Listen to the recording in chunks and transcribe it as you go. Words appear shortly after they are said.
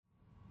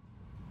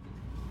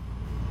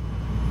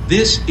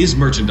This is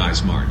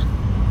Merchandise Mart.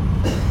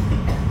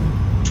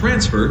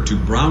 Transfer to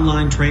Brown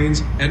Line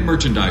trains at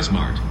Merchandise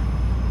Mart.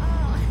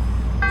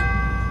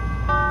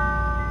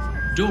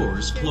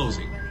 Doors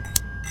closing.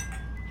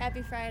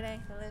 Happy Friday.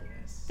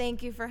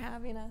 Thank you for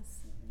having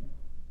us.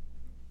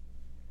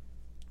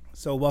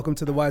 So welcome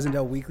to the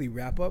Wisendale Weekly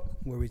Wrap-Up,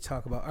 where we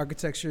talk about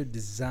architecture,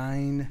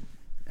 design,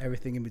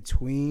 everything in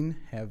between.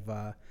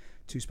 Have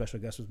two special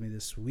guests with me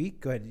this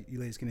week. Go ahead, you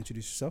ladies can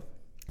introduce yourself.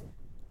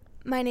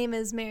 My name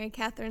is Mary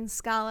Catherine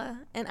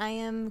Scala, and I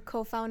am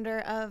co-founder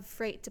of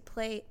Freight to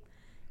Plate,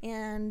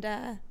 and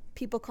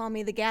people call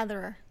me the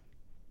Gatherer.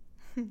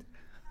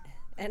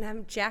 And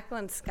I'm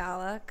Jacqueline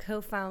Scala,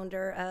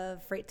 co-founder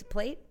of Freight to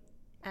Plate.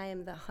 I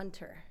am the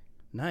hunter.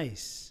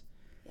 Nice.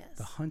 Yes.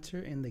 The hunter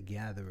and the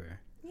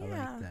gatherer.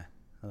 Yeah.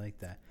 I like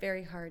that.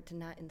 Very hard to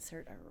not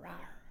insert a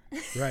rar.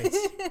 Right.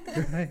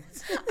 Right.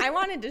 I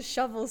wanted to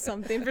shovel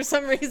something for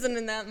some reason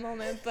in that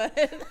moment, but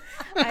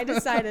I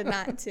decided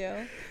not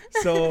to.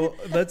 So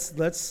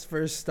let's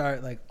first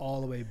start like all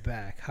the way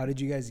back. How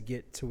did you guys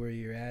get to where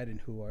you're at, and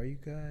who are you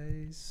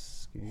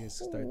guys? Can you guys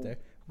start there?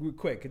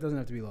 Quick. It doesn't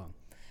have to be long.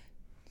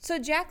 So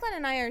Jacqueline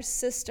and I are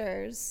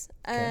sisters,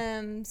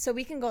 Okay. so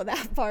we can go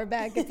that far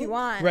back if you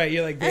want. Right.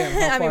 You're like, damn,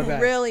 how I far mean,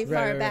 back? really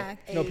far Right.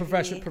 back. No,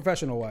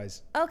 professional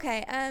wise.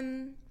 Okay.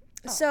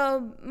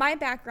 So my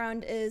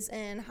background is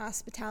in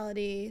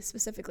hospitality,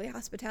 specifically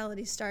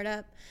hospitality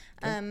startup.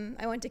 Okay.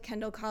 I went to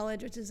Kendall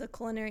College, which is a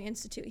culinary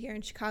institute here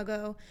in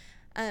Chicago.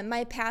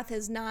 My path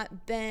has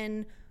not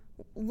been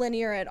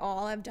linear at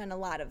all. I've done a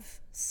lot of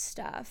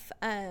stuff.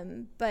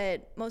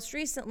 But most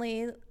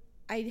recently,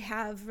 I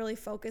have really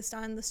focused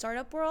on the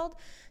startup world.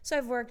 So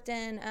I've worked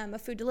in a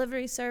food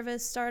delivery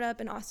service startup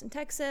in Austin,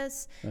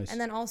 Texas, Nice. and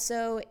then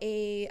also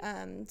a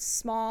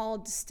small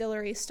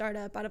distillery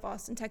startup out of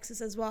Austin, Texas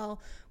as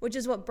well, which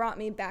is what brought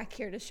me back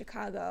here to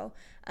Chicago.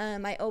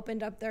 I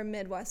opened up their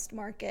Midwest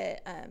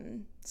market.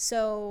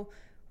 So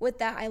with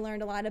that, I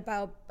learned a lot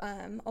about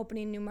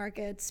opening new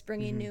markets,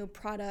 bringing new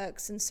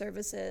products and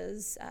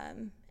services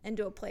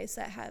into a place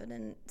that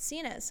hadn't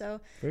seen it.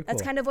 So Very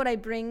that's cool. kind of what I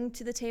bring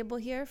to the table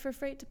here for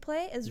Freight to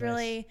Plate, is Nice.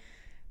 really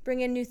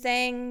bringing new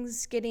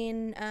things,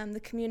 getting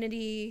the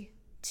community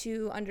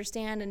to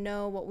understand and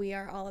know what we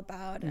are all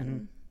about.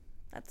 And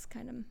that's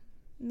kind of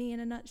me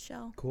in a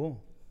nutshell.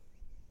 Cool.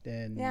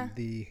 And Yeah.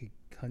 the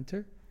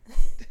hunter?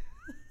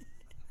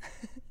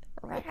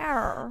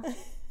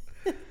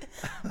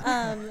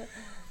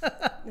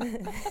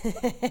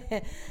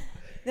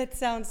 That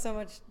sounds so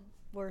much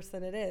worse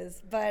than it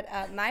is. But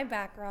my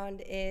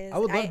background is...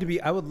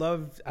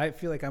 I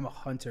feel like I'm a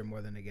hunter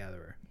more than a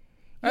gatherer.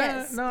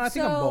 Yes. No, I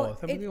think I'm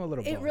both. I'm it, a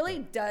little it both. really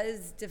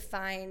does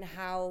define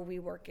how we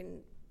work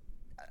in,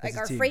 As like, a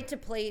our team. Freight to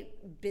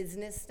Plate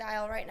business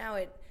style right now.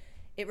 It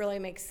really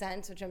makes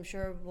sense, which I'm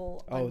sure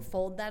we'll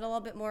unfold that a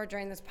little bit more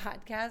during this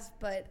podcast.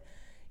 But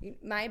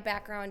my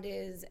background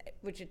is,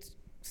 which it's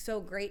so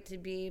great to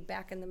be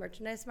back in the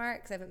merchandise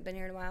mart because I haven't been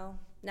here in a while.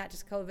 Not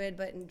just COVID,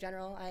 but in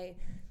general,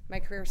 my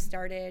career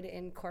started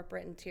in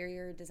corporate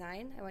interior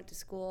design. I went to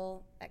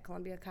school at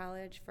Columbia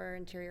College for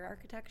interior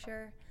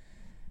architecture.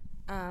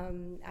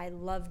 I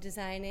love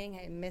designing.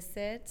 I miss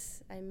it.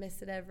 I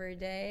miss it every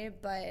day.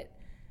 But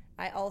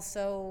I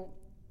also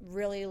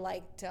really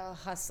like to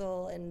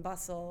hustle and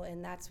bustle,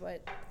 and that's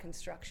what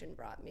construction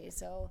brought me.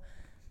 So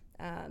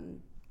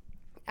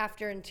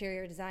after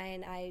interior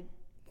design, I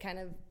kind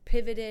of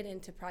pivoted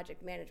into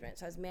project management.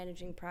 So I was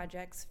managing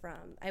projects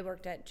I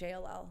worked at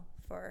JLL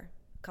for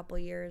a couple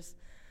of years,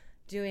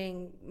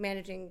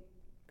 managing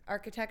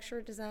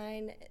architecture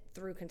design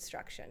through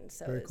construction.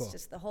 So Very it's cool.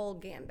 just the whole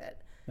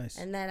gambit. Nice.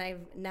 And then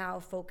I've now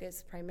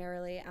focused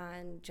primarily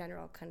on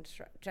general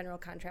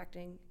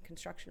contracting,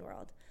 construction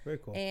world. Very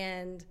cool.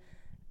 And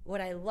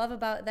what I love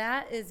about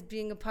that is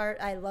being a part.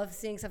 I love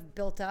seeing stuff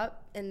built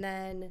up, and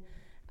then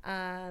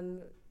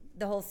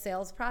the whole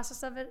sales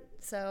process of it.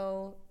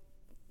 So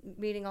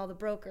meeting all the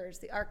brokers,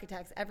 the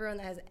architects, everyone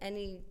that has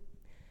any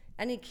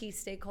key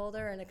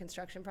stakeholder in a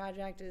construction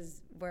project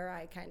is where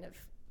I kind of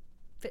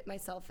fit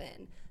myself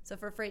in. So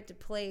for Freight to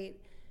Plate,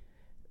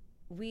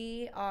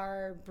 we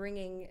are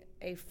bringing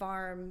a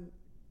farm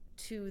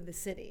to the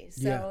city.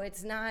 So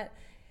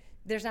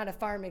there's not a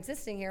farm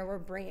existing here, we're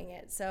bringing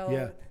it.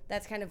 So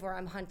that's kind of where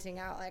I'm hunting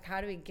out, like, how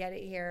do we get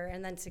it here?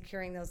 And then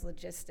securing those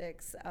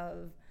logistics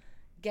of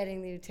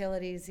getting the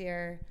utilities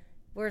here.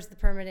 Where's the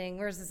permitting?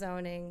 Where's the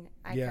zoning?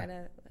 I kind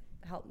of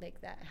help make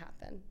that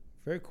happen.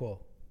 Very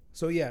cool.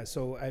 So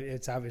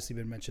it's obviously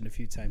been mentioned a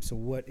few times. So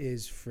what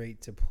is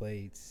Freight to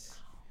Plate?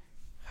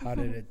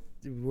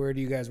 Where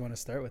do you guys want to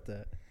start with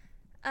that?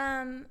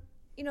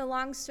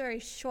 Long story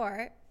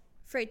short,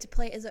 Freight to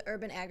Plate is an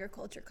urban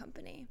agriculture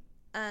company.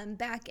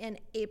 Back in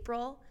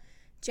April,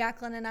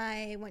 Jacqueline and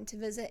I went to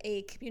visit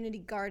a community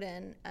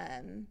garden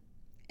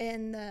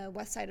in the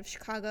west side of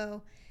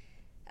Chicago.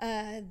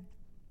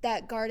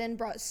 That garden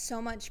brought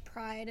so much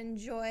pride and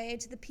joy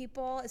to the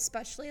people,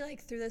 especially like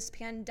through this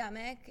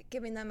pandemic.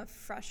 Giving them a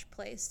fresh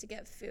place to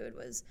get food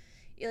was,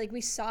 like,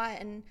 we saw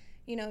it, and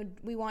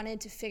we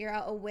wanted to figure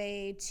out a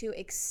way to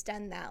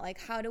extend that. Like,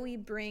 how do we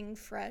bring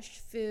fresh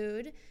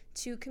food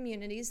to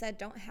communities that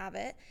don't have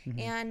it?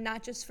 And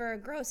not just for a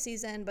grow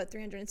season, but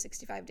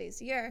 365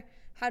 days a year.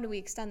 How do we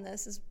extend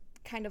this is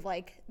kind of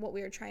like what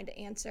we were trying to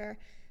answer.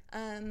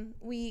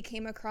 We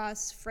came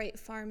across Freight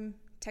Farm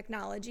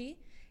technology,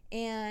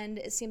 and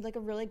it seemed like a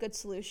really good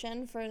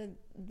solution for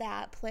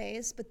that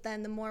place. But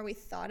then the more we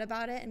thought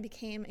about it and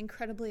became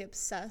incredibly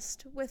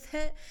obsessed with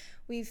it,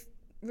 we've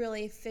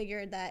really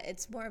figured that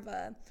it's more of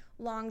a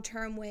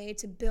long-term way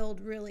to build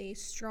really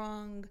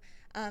strong,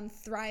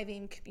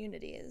 thriving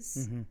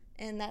communities.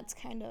 And that's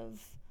kind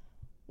of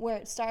where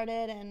it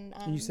started. And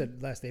you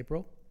said last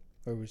April?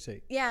 Or would you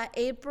say? Yeah,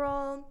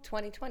 April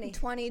 2020.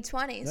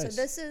 2020. Nice. So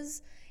this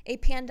is a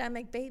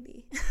pandemic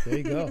baby. There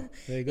you go.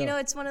 There you go.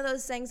 It's one of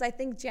those things. I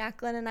think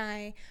Jacqueline and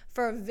I,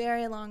 for a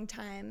very long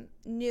time,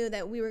 knew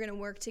that we were going to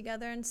work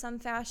together in some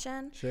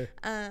fashion. Sure.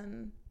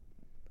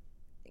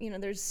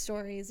 There's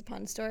stories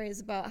upon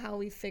stories about how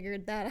we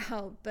figured that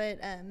out, but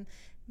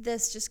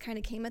this just kind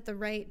of came at the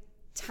right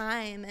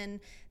time, and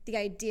the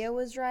idea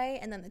was right,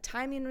 and then the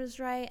timing was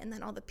right, and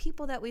then all the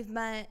people that we've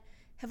met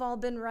have all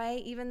been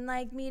right, even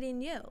like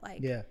meeting you,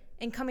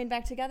 and coming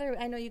back together.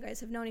 I know you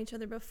guys have known each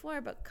other before,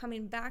 but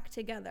coming back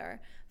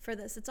together for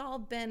this, it's all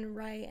been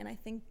right, and I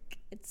think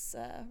it's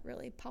a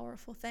really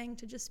powerful thing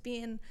to just be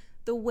in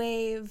the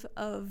wave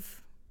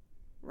of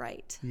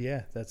right.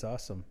 Yeah, that's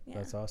awesome. Yeah.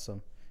 That's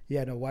awesome.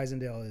 Yeah, no,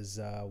 Weisendale is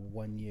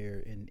 1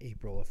 year in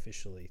April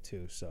officially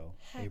too. So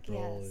Heck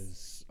April yes.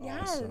 is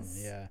Yes. awesome.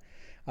 Yeah.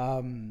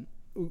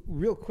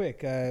 Real quick,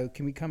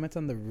 can we comment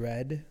on the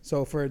red?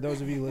 So for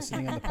those of you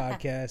listening on the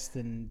podcast,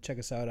 and check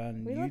us out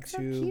on We look so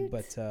YouTube, cute.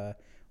 but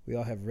we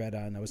all have red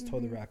on. I was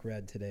told to rock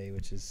red today,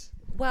 which is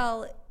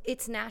Well,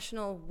 it's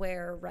National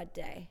Wear Red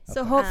Day.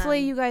 So hopefully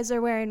you guys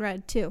are wearing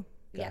red too.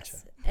 Gotcha.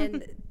 Yes.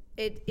 And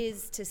it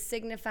is to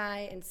signify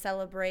and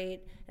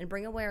celebrate and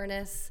bring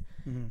awareness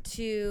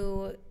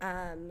to,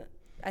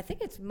 I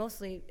think it's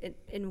mostly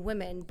in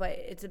women, but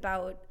it's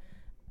about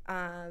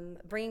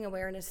bringing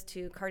awareness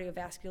to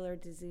cardiovascular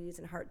disease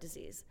and heart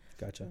disease.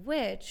 Gotcha.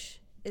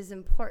 Which is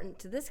important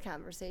to this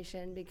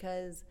conversation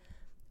because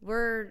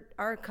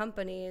our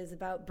company is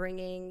about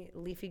bringing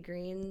leafy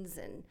greens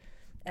and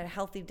a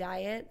healthy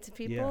diet to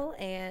people,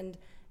 and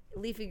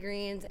leafy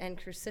greens and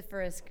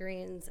cruciferous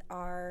greens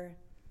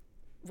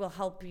will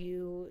help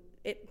you.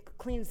 It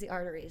cleans the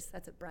arteries.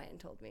 That's what Brian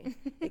told me.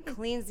 It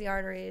cleans the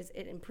arteries.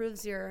 It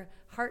improves your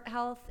heart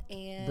health.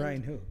 And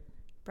Brian who?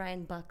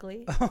 Brian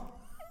Buckley.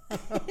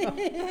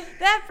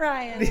 That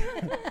Brian.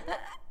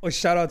 Well,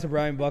 shout out to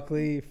Brian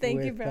Buckley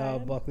Thank you, with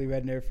Brian. Buckley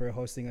Redner for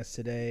hosting us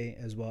today,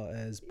 as well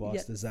as Boss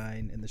Yes.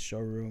 Design in the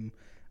showroom.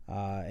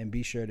 And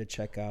be sure to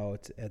check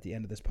out at the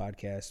end of this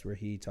podcast where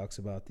he talks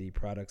about the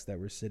products that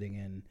we're sitting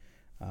in,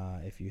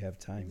 if you have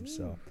time.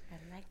 So,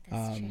 I like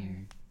this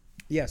chair.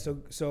 yeah.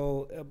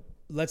 So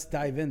let's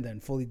dive in then,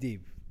 fully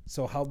deep.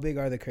 So, how big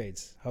are the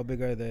crates? How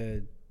big are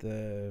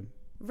the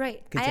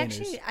Right.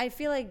 containers? I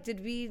feel like,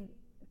 did we,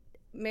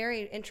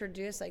 Mary,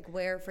 introduce like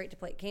where Freight to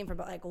Plate came from,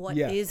 but like what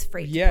is Yeah.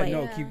 Freight to Yeah, Plate?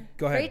 no,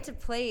 go ahead. Freight to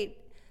Plate.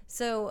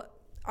 So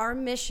our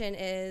mission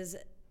is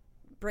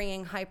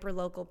bringing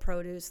hyper-local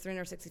produce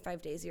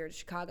 365 days a year to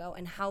Chicago.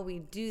 And how we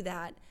do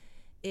that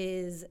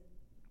is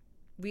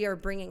we are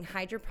bringing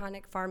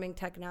hydroponic farming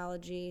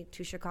technology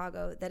to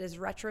Chicago that is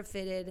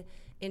retrofitted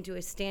into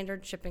a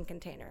standard shipping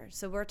container.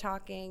 So we're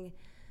talking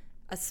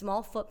a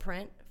small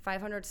footprint,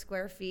 500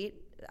 square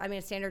feet. I mean,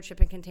 a standard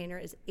shipping container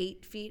is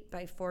 8 feet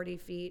by 40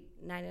 feet,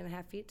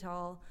 9.5 feet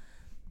tall,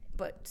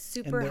 but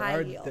super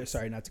high yield.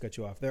 Sorry, not to cut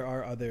you off. There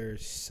are other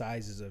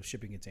sizes of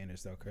shipping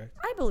containers, though, correct?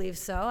 I believe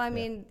so. I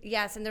mean,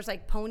 yes, and there's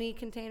like pony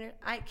containers.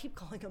 I keep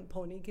calling them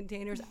pony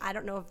containers. I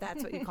don't know if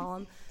that's what you call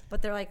them,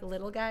 but they're like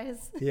little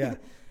guys. Yeah.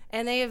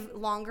 And they have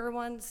longer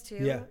ones too.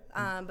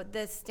 Yeah. But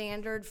the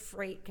standard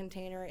freight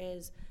container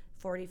is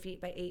 40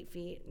 feet by 8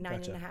 feet,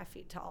 9.5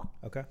 feet tall.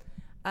 Okay.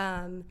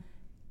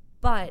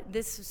 But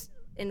this is,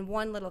 in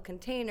one little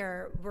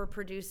container, we're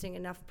producing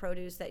enough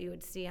produce that you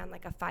would see on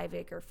like a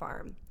 5-acre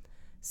farm.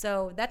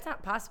 So that's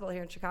not possible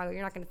here in Chicago.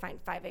 You're not going to find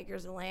 5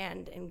 acres of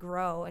land and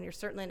grow, and you're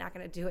certainly not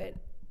going to do it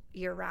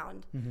year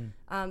round.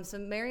 So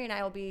Mary and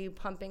I will be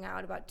pumping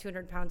out about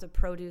 200 pounds of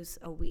produce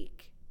a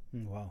week,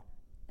 Wow.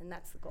 and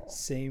that's the goal.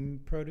 Same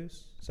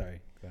produce?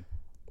 Sorry, go ahead.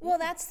 Well,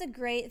 that's the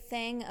great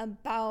thing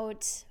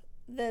about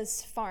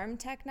this farm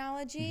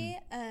technology.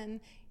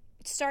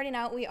 Starting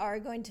out, we are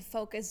going to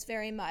focus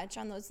very much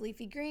on those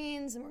leafy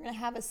greens, and we're going to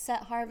have a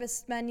set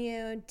harvest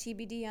menu,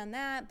 TBD on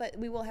that, but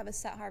we will have a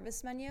set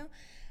harvest menu.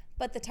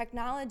 But the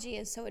technology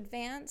is so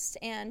advanced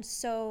and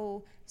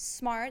so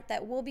smart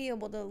that we'll be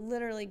able to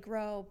literally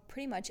grow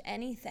pretty much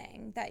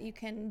anything that you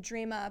can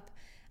dream up.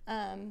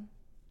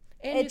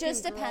 And you It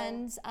just can grow-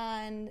 depends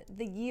on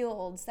the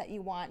yields that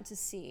you want to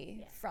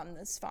see from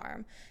this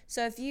farm.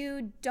 So if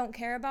you don't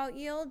care about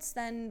yields,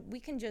 then we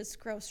can just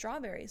grow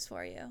strawberries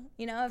for you.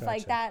 You know, if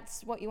like Gotcha.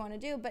 that's what you want to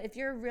do. But if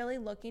you're really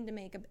looking to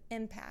make an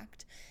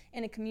impact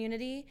in a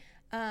community,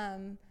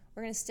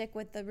 we're going to stick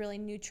with the really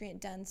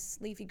nutrient dense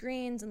leafy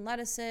greens and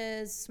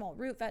lettuces, small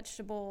root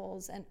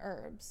vegetables, and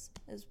herbs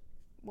is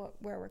where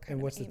we're kind And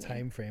of what's aiming. the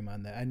time frame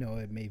on that? I know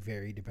it may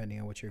vary depending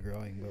on what you're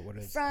growing, but what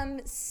is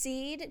From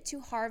seed to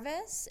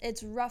harvest,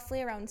 it's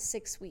roughly around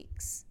 6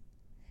 weeks.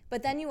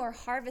 But then you are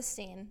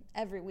harvesting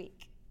every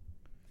week.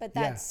 But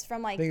Yeah. that's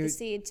from like think the it-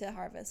 seed to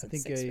harvest. I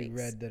It's think 6 I weeks.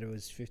 read that it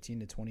was 15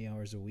 to 20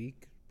 hours a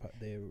week.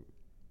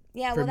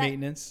 Yeah, For well,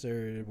 maintenance,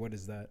 or what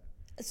is that?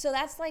 so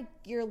that's like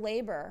your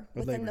labor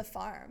Or within labor. the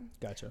farm.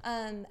 Gotcha.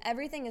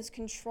 Everything is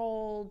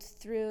controlled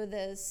through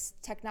this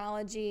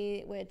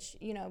technology, which,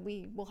 you know,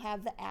 we will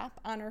have the app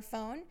on our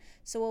phone.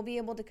 So we'll be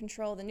able to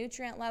control the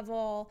nutrient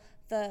level,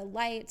 the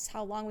lights,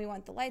 how long we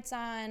want the lights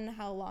on,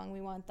 how long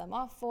we want them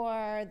off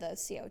for, the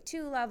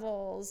CO2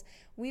 levels.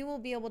 We will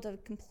be able to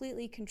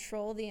completely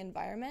control the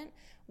environment,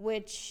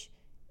 which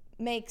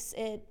makes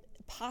it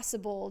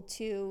possible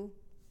to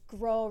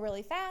grow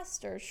really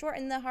fast or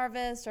shorten the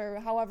harvest or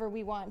however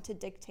we want to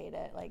dictate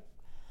it. Like,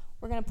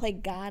 we're going to play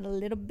God a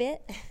little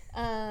bit.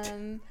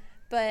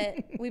 But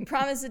we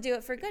promise to do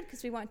it for good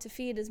because we want to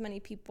feed as many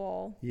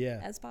people Yeah.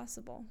 as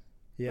possible.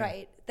 Yeah.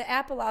 Right. The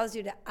app allows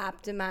you to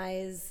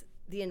optimize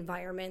the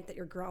environment that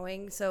you're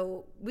growing.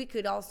 So we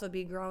could also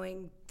be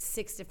growing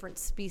 6 different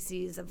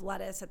species of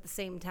lettuce at the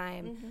same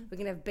time. We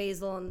can have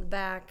basil in the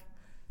back,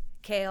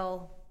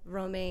 kale,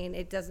 romaine.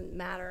 It doesn't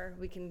matter.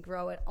 We can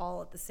grow it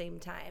all at the same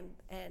time,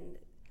 and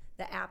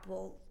the app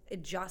will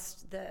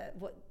adjust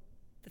what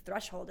the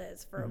threshold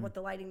is for what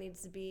the lighting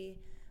needs to be,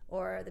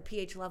 or the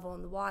pH level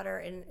in the water,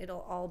 and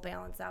it'll all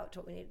balance out to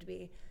what we need it to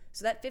be.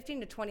 So that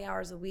 15 to 20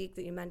 hours a week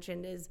that you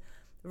mentioned is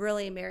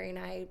really Mary and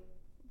I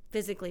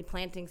physically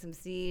planting some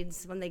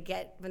seeds when they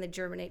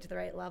germinate to the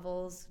right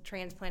levels,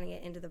 transplanting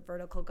it into the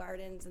vertical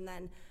gardens, and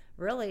then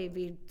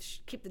really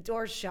keep the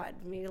doors shut.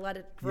 Let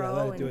it grow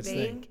let it do and its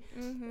thing.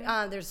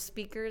 bake. There's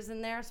speakers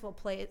in there, so we'll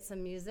play it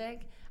some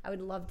music. I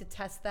would love to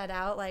test that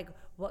out, like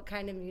what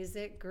kind of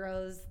music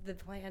grows the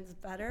plants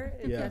better.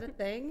 Is Yeah. that a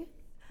thing?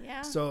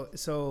 Yeah.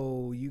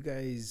 So you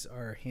guys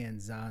are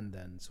hands-on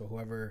then. So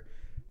whoever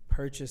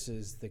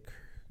purchases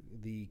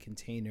the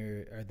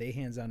container, are they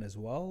hands-on as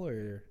well,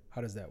 or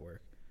how does that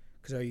work?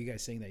 Because are you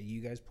guys saying that you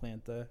guys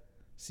plant the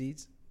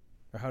seeds,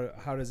 or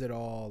how does it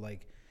all,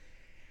 like?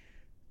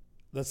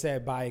 Let's say I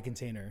buy a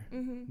container.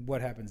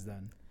 What happens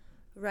then?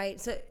 Right.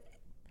 So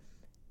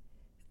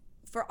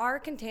for our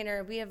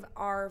container, we have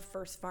our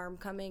first farm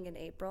coming in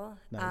April.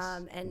 Nice.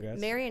 And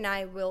Congrats. Mary and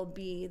I will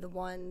be the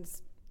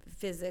ones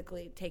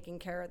physically taking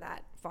care of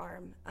that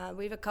farm.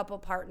 We have a couple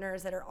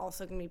partners that are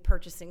also going to be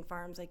purchasing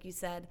farms, like you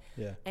said.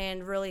 Yeah.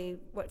 And really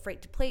what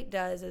Freight to Plate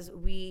does is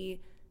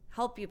we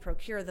help you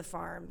procure the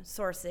farm,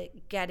 source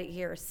it, get it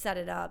here, set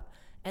it up.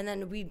 And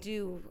then we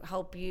do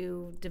help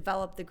you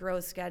develop the grow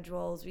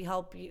schedules.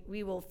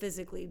 We will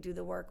physically do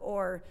the work,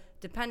 or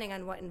depending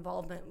on what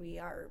involvement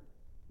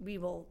we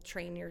will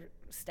train your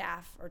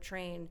staff or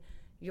train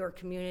your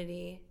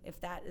community, if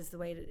that is the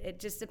way it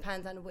just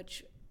depends on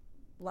which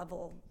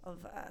level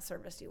of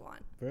service you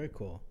want. Very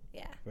cool.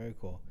 Yeah. Very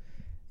cool.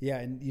 Yeah,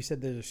 and you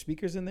said there's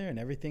speakers in there and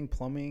everything,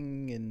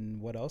 plumbing, and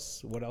what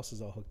else? What else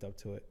is all hooked up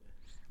to it?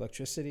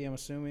 Electricity, I'm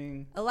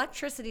assuming.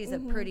 Electricity is a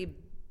pretty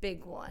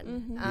big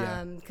one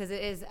Yeah. because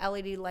it is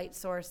LED light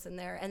source in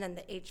there, and then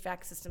the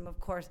HVAC system, of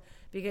course,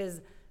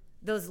 because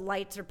those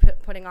lights are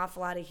putting off a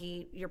lot of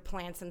heat. Your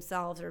plants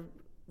themselves are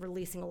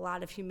releasing a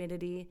lot of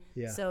humidity,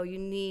 Yeah. so you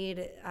need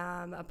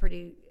a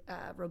pretty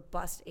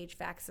robust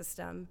HVAC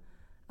system.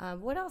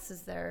 What else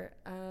is there?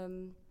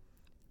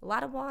 A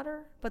lot of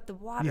water, but the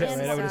water Yeah,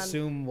 right. I would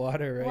system- assume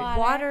water, right? Water.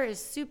 water is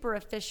super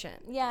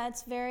efficient. Yeah,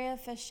 it's very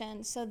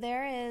efficient. So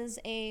there is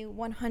a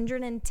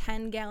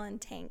 110-gallon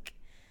tank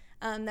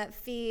that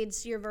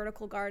feeds your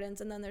vertical gardens,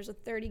 and then there's a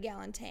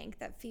 30-gallon tank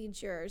that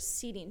feeds your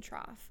seeding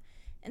trough.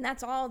 And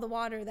that's all the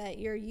water that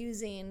you're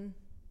using,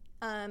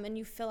 and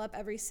you fill up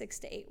every 6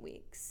 to 8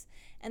 weeks.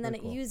 And then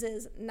Very cool. it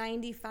uses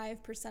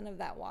 95% of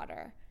that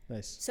water.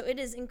 Nice. So it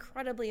is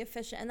incredibly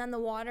efficient. And then the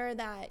water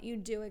that you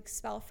do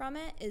expel from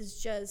it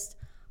is just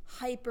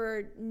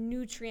hyper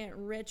nutrient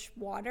rich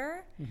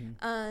water.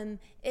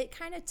 It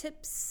kind of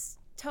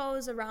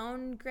tiptoes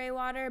around gray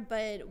water,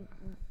 but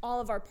all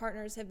of our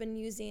partners have been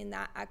using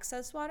that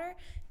excess water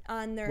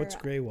on their What's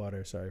gray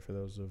water? Sorry for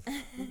those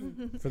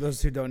for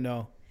those who don't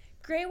know.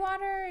 gray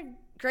water.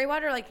 Gray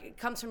water, like, it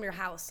comes from your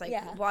house, like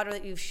Yeah. water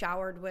that you've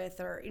showered with,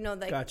 or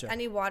like Gotcha.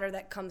 any water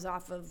that comes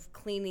off of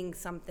cleaning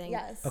something.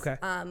 Yes. Okay.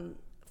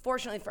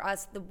 Fortunately for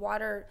us, the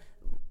water,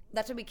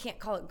 that's why we can't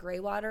call it gray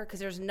water, because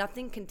there's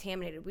nothing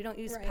contaminated. We don't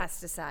use Right.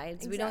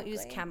 pesticides. We don't use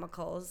Exactly.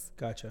 chemicals.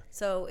 Gotcha.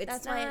 So it's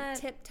That's not why it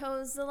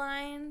tiptoes the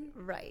line.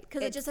 right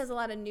Because it just has a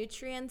lot of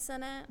nutrients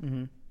in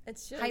it.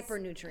 It's just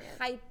hypernutrient.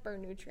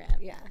 Hypernutrient.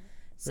 Yeah.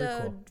 So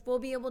Very cool. we'll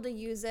be able to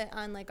use it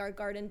on like our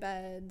garden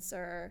beds,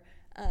 or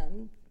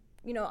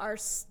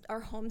our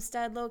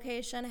homestead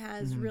location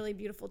has really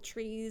beautiful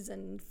trees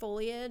and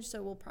foliage,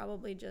 so we'll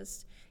probably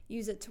just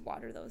use it to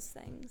water those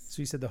things.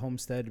 So you said the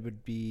homestead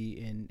would be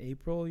in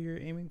April. You're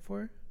aiming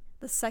for?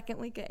 The second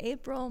week of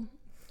April.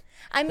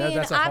 I mean,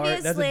 that's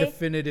obviously, a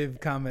definitive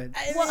comment.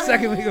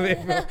 Second week of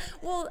April.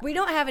 Well, we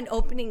don't have an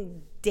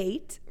opening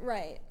date,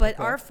 right. but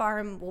our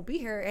farm will be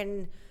here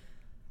and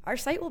our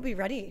site will be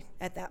ready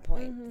at that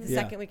point, Mm-hmm. the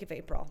Yeah. second week of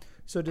April.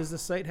 So does the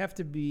site have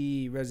to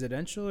be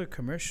residential or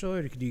commercial,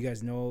 or do you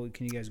guys know?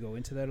 Can you guys go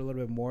into that a little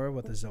bit more?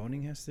 What the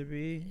zoning has to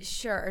be?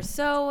 Sure.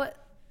 So,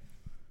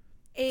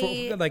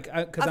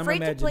 Because I'm Afraid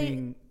to Play-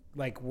 imagining,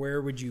 like,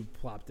 where would you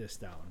plop this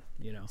down?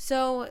 You know?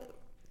 So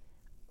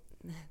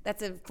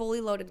that's a fully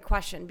loaded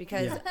question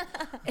because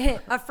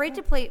Afraid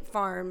to Play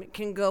Farm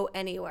can go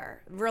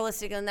anywhere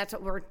realistically, and that's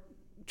what we're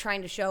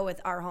trying to show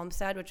with our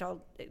homestead, which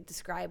I'll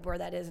describe where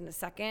that is in a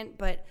second.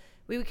 But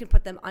we can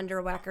put them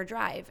under Wacker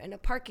Drive in a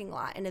parking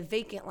lot, in a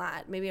vacant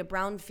lot, maybe a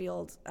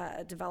brownfield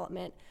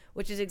development,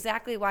 which is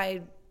exactly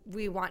why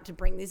we want to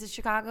bring these to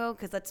Chicago,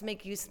 because let's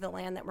make use of the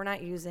land that we're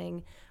not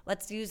using.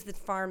 Let's use the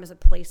farm as a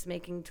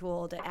placemaking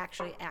tool to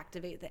actually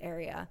activate the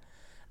area.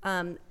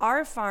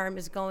 Our farm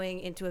is going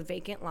into a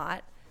vacant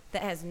lot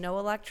that has no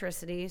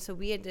electricity, so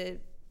we had to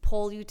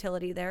pull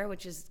utility there,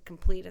 which is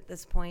complete at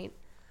this point.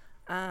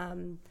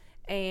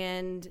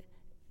 And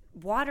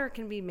water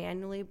can be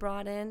manually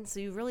brought in, so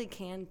you really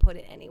can put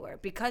it anywhere.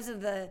 Because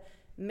of yes,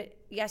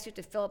 you have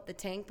to fill up the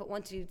tank, but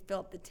once you fill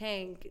up the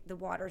tank, the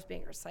water is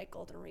being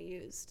recycled and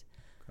reused.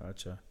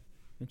 Gotcha.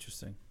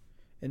 Interesting.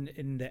 And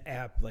in the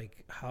app,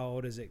 like, how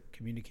does it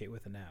communicate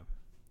with an app?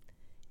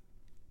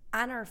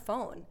 On our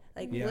phone,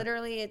 Yeah.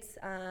 literally, it's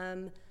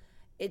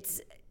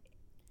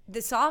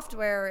the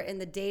software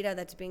and the data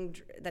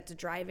that's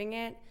driving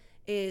it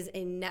is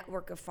a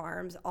network of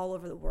farms all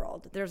over the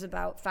world. There's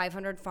about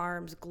 500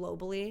 farms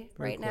globally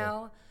right cool.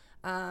 now.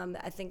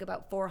 I think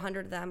about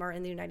 400 of them are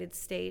in the United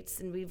States,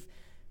 and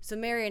so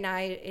Mary and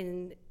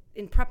I,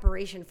 in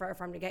preparation for our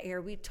farm to get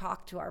here, we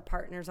talk to our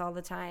partners all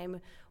the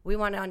time. We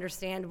want to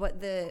understand what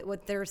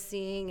they're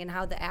seeing and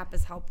how the app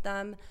has helped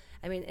them.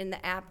 I mean, and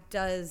the app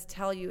does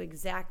tell you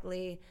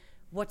exactly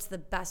what's the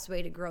best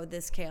way to grow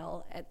this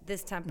kale at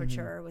this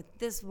temperature with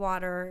this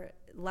water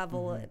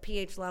level,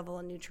 pH level,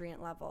 and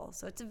nutrient level.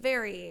 So it's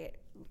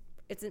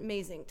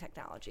amazing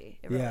technology.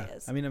 It really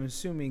is. I mean, I'm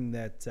assuming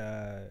that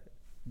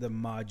the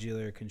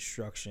modular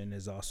construction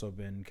has also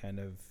been kind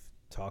of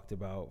talked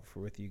about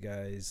with you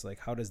guys. Like,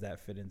 how does that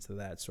fit into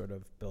that sort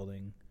of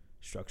building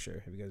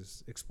structure? Have you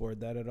guys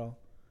explored that at all?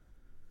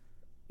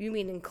 You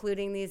mean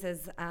including these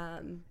as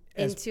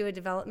into a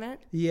development?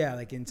 Yeah,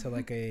 like into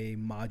like a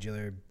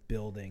modular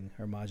building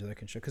or modular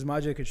construction. Because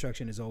modular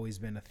construction has always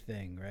been a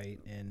thing, right?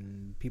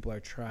 And people are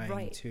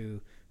trying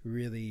to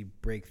really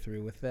break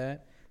through with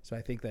that. So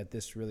I think that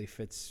this really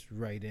fits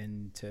right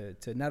in to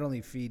not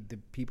only feed the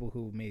people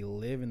who may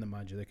live in the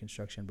modular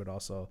construction, but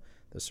also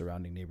the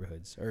surrounding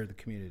neighborhoods or the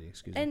community,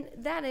 excuse me. And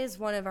that is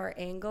one of our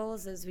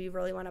angles, is we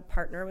really want to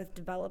partner with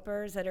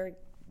developers that are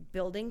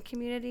building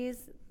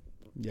communities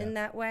in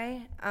that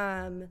way.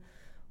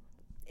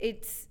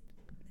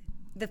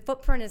 The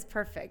footprint is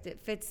perfect. It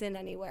fits in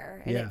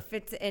anywhere, and it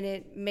fits, and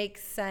it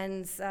makes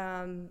sense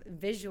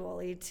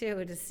visually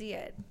too to see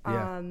it.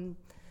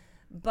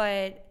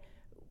 But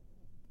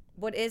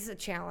what is a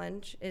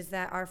challenge is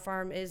that our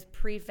farm is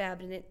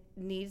prefabbed, and it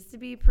needs to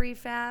be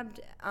prefabbed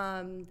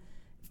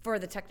for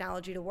the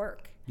technology to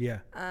work.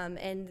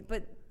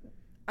 But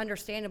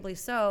understandably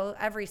so,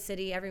 every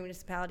city, every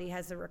municipality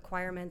has a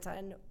requirement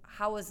on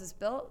how is this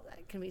built?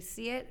 Can we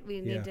see it?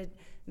 We need to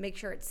make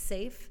sure it's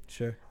safe.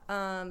 Sure.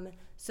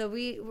 So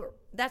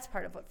that's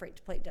part of what Freight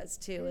to Plate does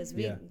too, is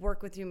we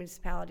work with your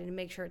municipality to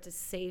make sure it's a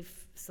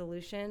safe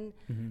solution,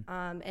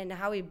 and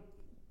how we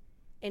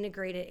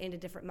integrate it into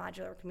different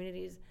modular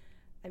communities.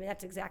 I mean,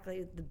 that's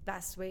exactly the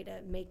best way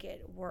to make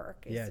it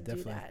work, is to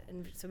do that.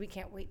 And so we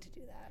can't wait to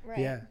do that. Right.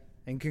 Yeah.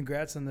 And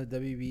congrats on the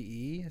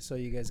WBE. So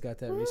you guys got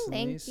that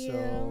recently. Thank you. So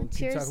can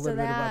Cheers you talk a to little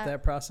bit about that.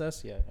 that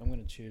process? Yeah, I'm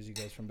going to cheers you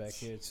guys from back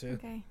here too.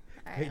 Okay.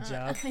 All Great right,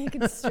 job. You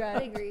can stretch.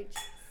 Big reach.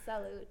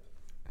 Salute.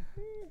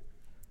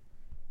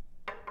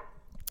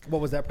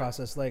 What was that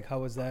process like? How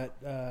was that?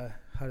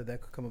 How did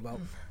that come about?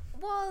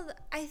 Well,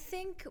 I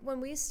think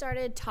when we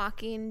started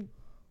talking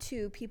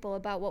to people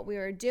about what we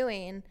were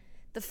doing,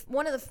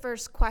 one of the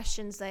first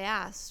questions they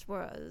asked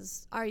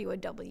was, "Are you a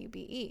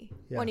WBE?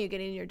 When are you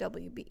getting your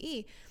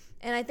WBE?"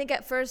 And I think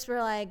at first we're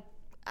like,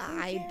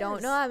 "I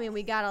don't know. I mean,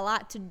 we got a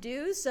lot to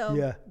do,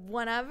 so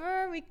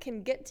whenever we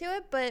can get to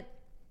it." But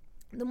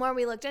the more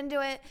we looked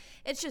into it,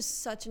 it's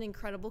just such an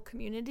incredible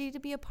community to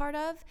be a part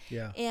of.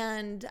 Yeah.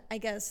 And I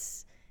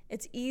guess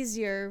it's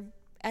easier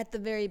at the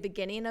very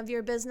beginning of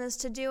your business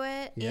to do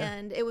it. Yeah.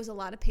 And it was a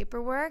lot of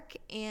paperwork,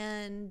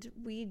 and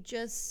we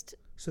just...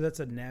 So that's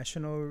a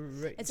national...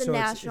 It's a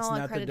national it's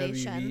not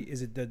accreditation. The WBE.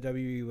 Is it the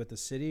WBE with the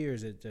city, or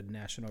is it a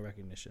national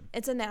recognition?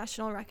 It's a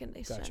national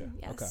recognition. Gotcha.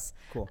 Yes.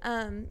 Okay,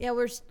 cool. Yeah,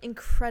 we're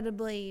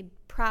incredibly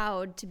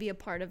proud to be a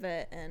part of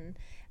it. And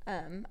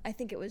I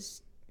think it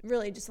was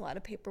really just a lot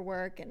of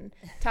paperwork and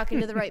talking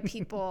to the right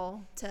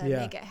people to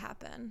make it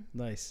happen.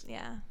 Nice.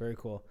 Yeah. Very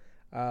cool.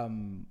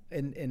 And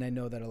I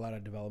know that a lot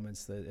of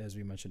developments that, as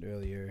we mentioned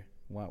earlier,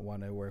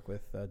 want to work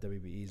with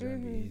WBEs or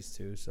MBEs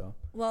too. So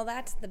Well,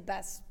 that's the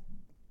best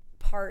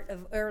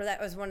that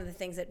was one of the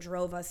things that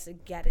drove us to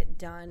get it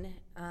done.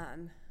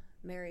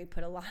 Mary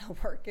put a lot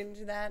of work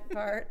into that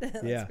part.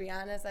 Let's be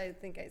honest. I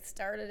think I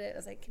started it. I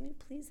was like, can you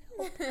please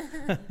help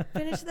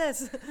finish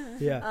this?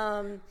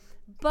 Yeah.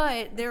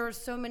 But there are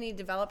so many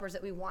developers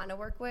that we want to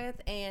work with,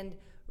 and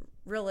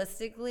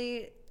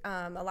realistically,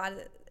 a lot of,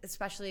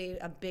 especially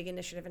a big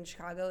initiative in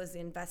Chicago is the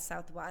Invest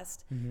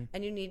Southwest,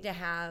 and you need to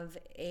have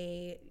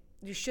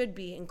you should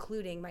be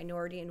including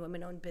minority and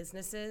women-owned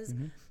businesses,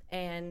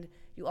 and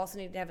you also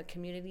need to have a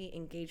community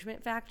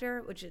engagement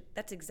factor,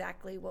 that's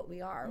exactly what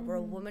we are. We're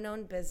a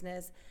woman-owned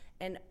business,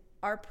 and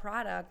our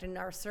product and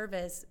our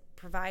service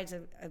provides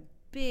a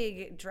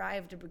big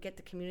drive to get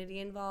the community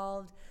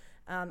involved,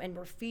 and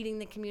we're feeding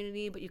the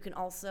community, but you can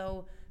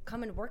also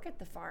come and work at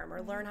the farm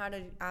or learn how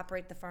to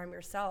operate the farm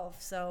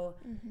yourself. So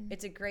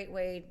it's a great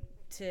way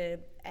to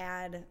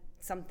add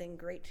something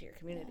great to your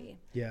community.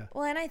 Yeah.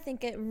 Well, and I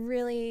think it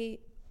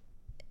really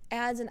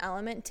adds an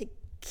element to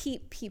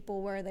keep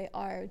people where they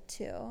are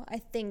too. I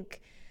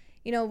think,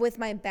 with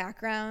my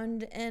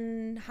background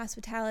in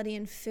hospitality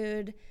and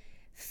food,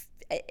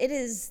 it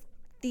is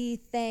the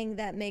thing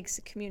that makes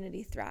a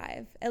community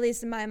thrive, at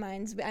least in my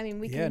mind. I mean,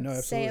 we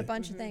can say a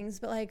bunch of things,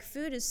 but like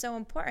food is so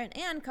important.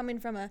 And coming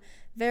from a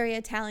very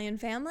Italian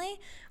family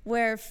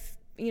where,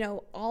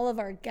 all of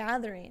our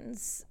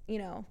gatherings,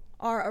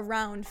 are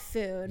around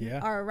food,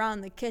 are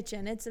around the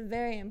kitchen. It's a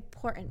very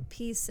important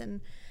piece.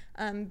 And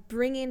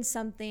bringing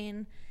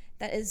something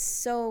that is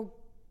so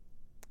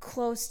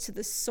close to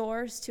the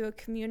source to a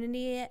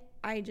community,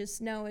 I just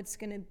know it's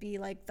going to be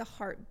like the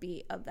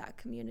heartbeat of that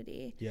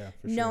community. Yeah,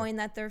 for sure. Knowing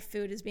that their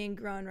food is being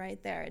grown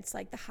right there. It's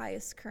like the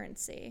highest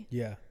currency.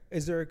 Yeah.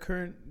 Is there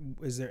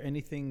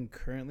anything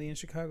currently in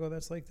Chicago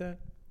that's like that?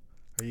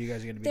 Are you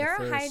guys going to be There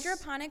the first? are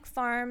hydroponic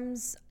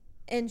farms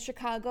in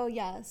Chicago,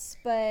 yes,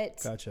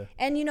 but Gotcha.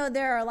 And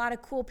there are a lot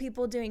of cool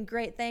people doing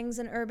great things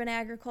in urban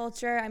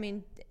agriculture. I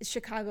mean,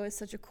 Chicago is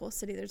such a cool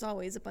city. There's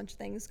always a bunch of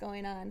things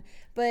going on,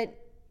 but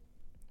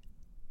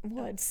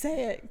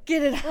say it,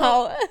 get it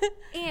out.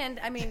 And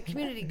I mean,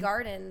 community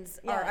gardens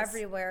are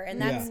everywhere, and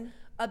that's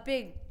a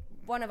big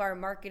one of our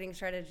marketing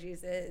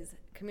strategies is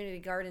community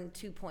garden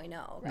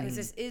 2.0, because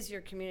this is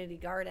your community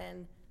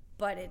garden,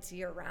 but it's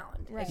year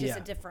round. Right. It's just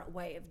a different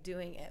way of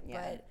doing it.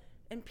 Yeah.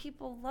 And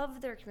people love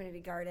their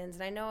community gardens,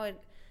 and I know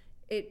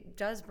it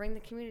does bring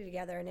the community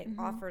together, and it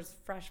offers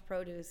fresh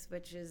produce,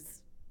 which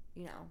is,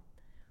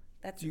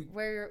 that's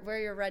wear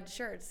your red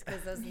shirts,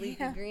 because those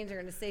leafy greens are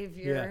going to save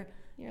your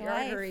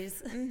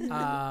arteries.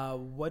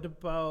 What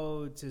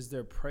about, is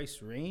there a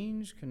price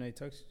range? Can I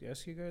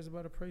ask you guys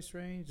about a price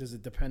range? Does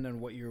it depend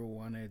on what you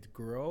want to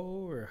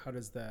grow, or how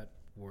does that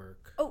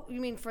work? Oh, you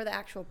mean for the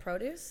actual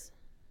produce?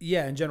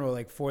 Yeah, in general,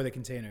 like for the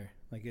container.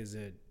 Like, is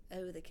it?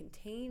 Oh, the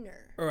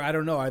container. Or I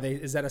don't know.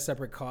 Is that a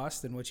separate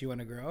cost than what you want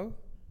to grow?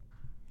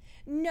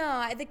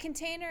 No, the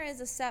container is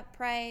a set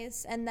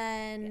price, and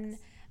then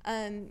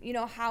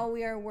how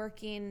we are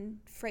working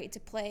Freight to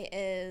Plate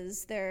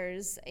is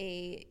there's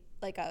a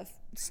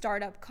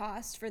startup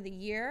cost for the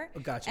year.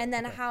 Oh, gotcha. And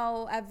then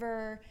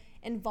however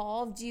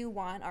involved you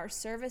want our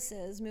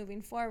services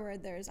moving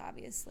forward, there's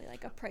obviously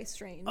like a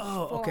price range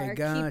for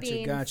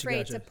keeping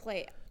Freight to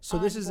Plate. So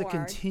this is a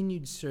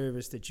continued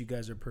service that you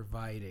guys are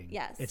providing.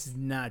 Yes. It's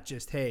not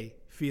just, hey,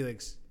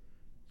 Felix,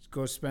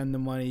 go spend the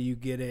money, you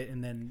get it,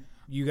 and then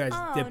you guys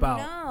dip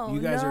out. You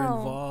guys are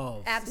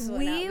involved.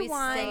 Absolutely. We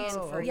stay in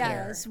for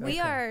yes, years. We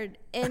are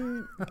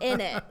in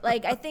it.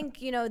 Like, I think,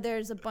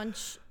 there's a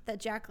bunch that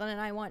Jacqueline and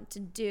I want to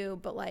do,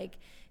 but like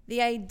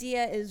the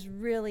idea is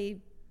really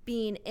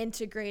being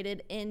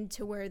integrated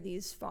into where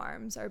these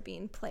farms are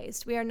being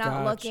placed. We are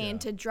not looking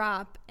to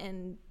drop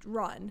and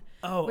run.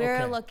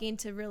 We're looking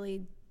to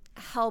really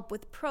help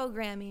with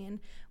programming,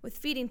 with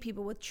feeding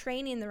people, with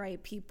training the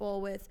right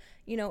people, with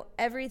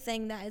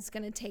everything that it's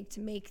going to take to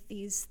make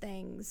these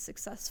things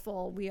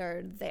successful. We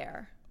are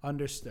there.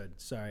 Understood.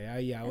 Sorry,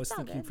 I was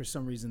thinking for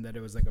some reason that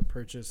it was like a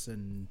purchase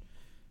and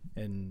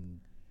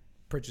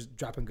purchase,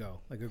 drop and go,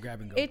 like a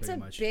grab and go. It's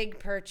a big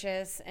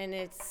purchase, and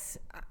it's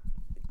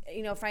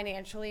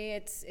financially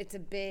it's a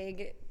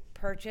big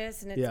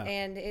purchase, and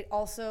and it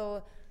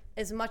also,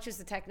 as much as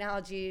the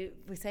technology,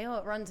 we say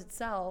it runs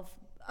itself.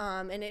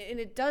 And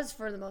it does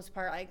for the most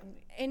part. Like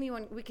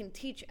we can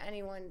teach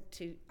anyone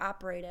to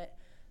operate it,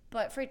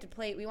 but Freight to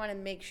Plate, we want to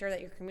make sure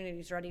that your community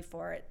is ready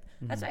for it.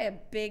 That's why a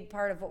big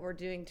part of what we're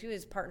doing too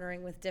is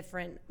partnering with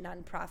different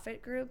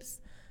nonprofit groups,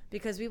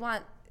 because we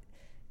want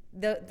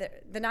the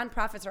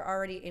nonprofits are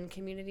already in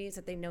communities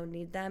that they know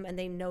need them, and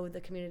they know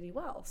the community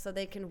well, so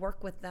they can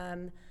work with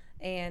them,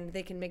 and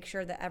they can make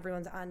sure that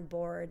everyone's on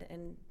board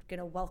and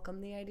gonna welcome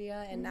the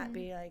idea and not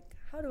be like,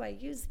 how do I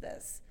use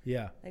this?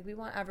 Yeah, like we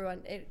want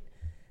everyone.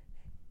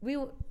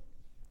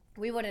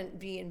 We wouldn't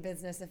be in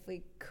business if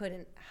we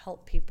couldn't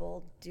help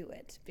people do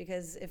it,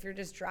 because if you're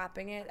just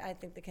dropping it, I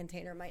think the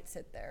container might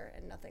sit there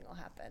and nothing will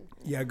happen.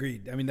 Yeah,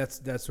 agreed. I mean,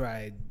 that's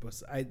why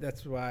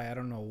that's why I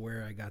don't know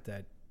where I got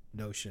that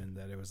notion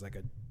that it was like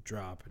a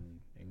drop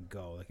and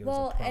go. Like it was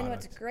a product. And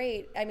what's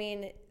great, I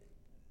mean,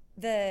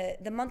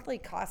 the monthly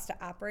cost to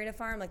operate a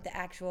farm, like the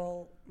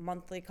actual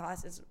monthly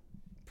cost, is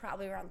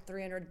probably around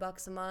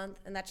 $300 a month,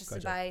 and that's just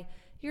to buy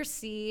your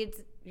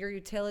seeds, your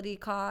utility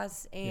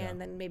costs, and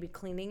then maybe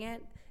cleaning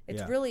it.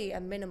 It's really a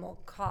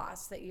minimal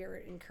cost that you're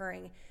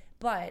incurring,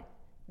 but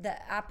the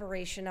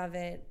operation of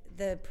it,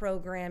 the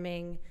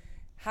programming,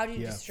 how do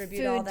you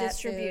distribute all Food that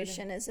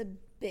distribution food? is a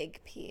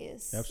big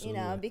piece,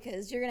 Absolutely.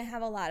 because you're going to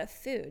have a lot of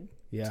food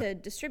to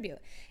distribute.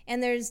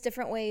 And there's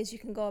different ways you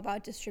can go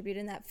about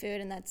distributing that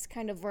food, and that's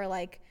kind of where,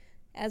 like,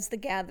 as the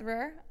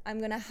gatherer, I'm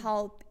going to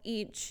help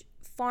each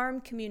farm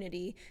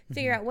community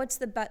figure out what's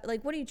the best,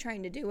 like, what are you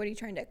trying to do? What are you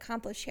trying to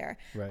accomplish here?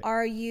 Right.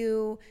 Are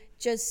you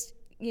just,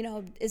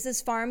 is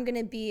this farm going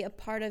to be a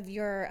part of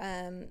your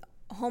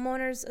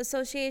homeowners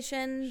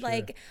association? Sure.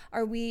 Like,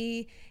 are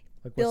we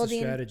Like, what's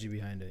building the strategy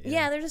behind it?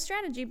 Yeah, there's a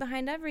strategy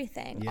behind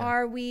everything. Yeah.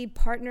 Are we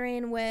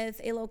partnering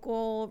with a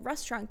local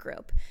restaurant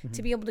group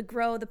to be able to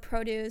grow the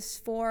produce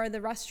for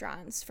the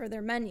restaurants, for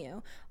their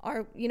menu?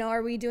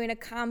 Are we doing a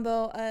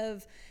combo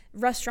of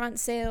restaurant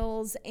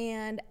sales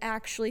and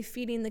actually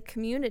feeding the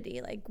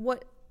community? Like,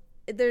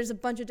 there's a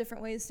bunch of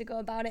different ways to go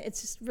about it.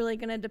 It's just really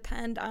going to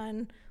depend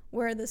on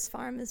where this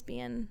farm is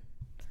being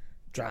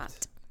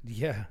dropped.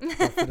 Yeah,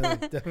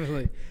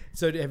 definitely.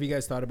 So have you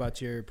guys thought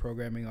about your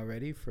programming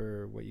already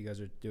for what you guys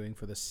are doing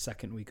for the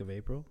second week of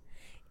April?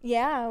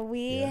 Yeah,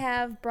 we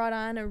have brought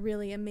on a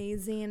really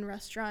amazing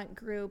restaurant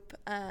group,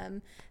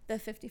 the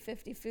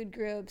 50/50 food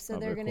group. So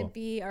they're going to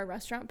be our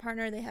restaurant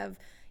partner. They have,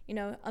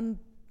 a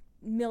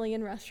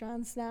million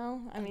restaurants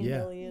now. I mean,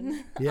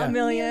 million. Yeah. A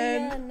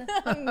million.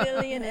 A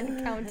million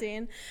and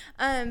counting.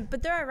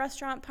 But they're our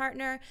restaurant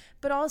partner.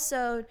 But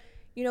also,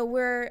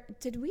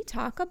 did we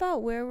talk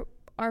about where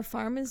our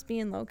farm is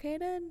being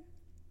located?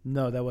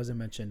 No, that wasn't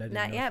mentioned. I didn't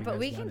Not know yet, if you but guys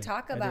we can wanted-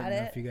 talk I about didn't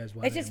know it. if you guys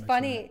wanted It's just to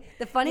mention funny.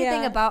 The funny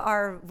thing about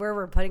where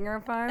we're putting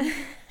our farm,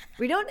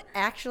 we don't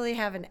actually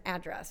have an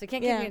address. We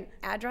can't give you an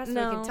address,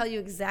 but we can tell you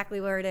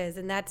exactly where it is.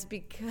 And that's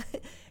because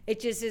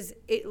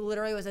it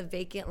literally was a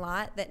vacant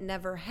lot that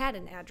never had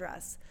an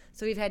address.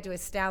 So we've had to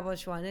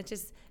establish one. It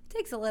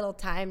takes a little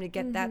time to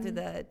get that through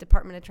the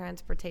Department of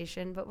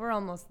Transportation, but we're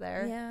almost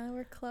there. Yeah,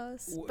 we're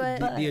close. W-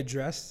 But the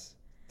address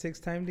takes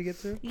time to get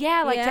through?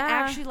 Yeah, to Yeah.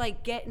 actually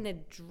get an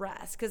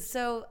address.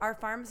 So our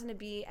farm's going to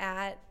be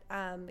at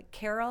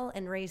Carroll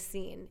and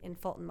Racine in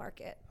Fulton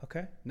Market.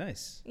 Okay,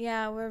 nice.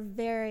 yeah, we're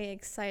very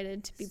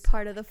excited to be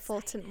part of the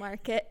Fulton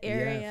Market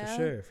area.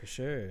 Yeah, for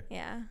sure.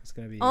 Yeah. It's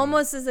going to be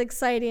Almost as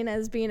exciting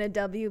as being a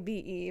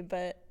WBE,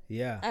 but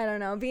Yeah. I don't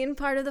know, being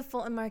part of the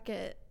Fulton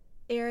Market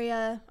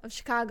area of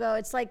Chicago,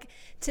 it's like,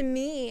 to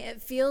me, it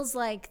feels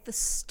like the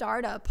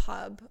startup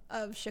hub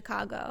of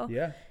Chicago.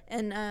 Yeah.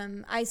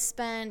 And I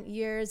spent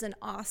years in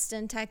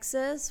Austin,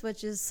 Texas,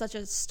 which is such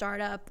a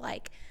startup,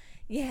 like,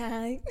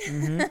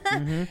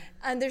 and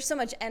there's so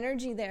much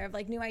energy there of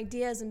like new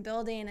ideas and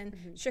building, and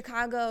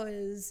Chicago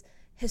is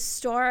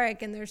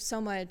historic and there's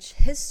so much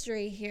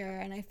history here,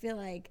 and I feel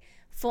like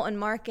Fulton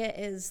Market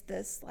is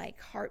this like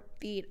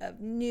heartbeat of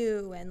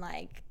new and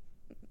like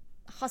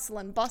hustle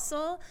and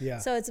bustle. Yeah.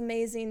 So it's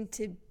amazing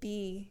to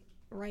be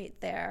right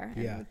there.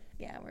 And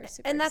Yeah. we're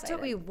super And that's excited.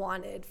 what we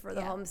wanted for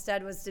the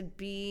homestead, was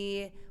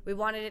we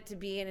wanted it to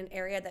be in an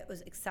area that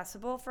was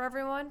accessible for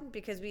everyone,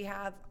 because we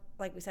have,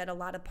 like we said, a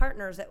lot of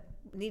partners that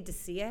need to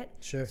see it.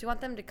 Sure. So we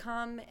want them to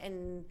come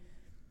and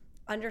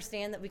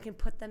understand that we can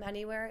put them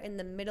anywhere in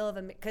the middle of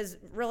because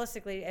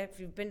realistically, if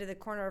you've been to the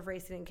corner of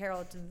Racine and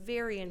Carroll, it's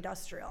very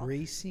industrial.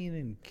 Racine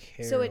and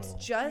Carroll. So it's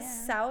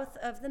just south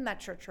of the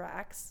Metro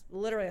tracks,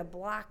 literally a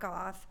block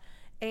off,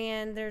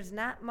 and there's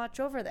not much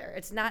over there.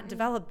 It's not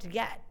developed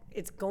yet.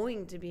 It's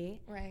going to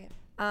be. Right.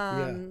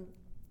 I'm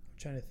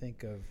trying to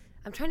think of.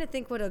 I'm trying to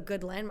think what a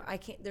good landmark. I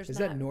can't. There's Is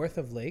not. that north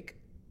of Lake?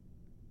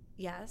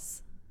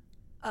 Yes.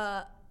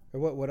 Or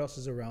what else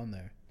is around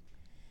there?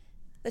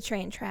 The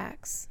train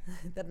tracks.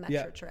 The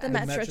Metro tracks. The The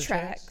Metro Metro tracks?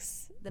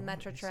 tracks. The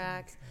Metro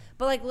tracks.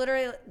 But like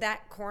literally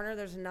that corner,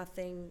 there's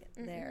nothing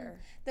there.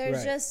 There's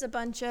Right. just a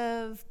bunch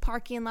of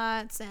parking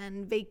lots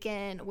and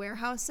vacant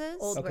warehouses.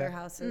 Old Okay.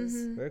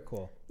 warehouses. Very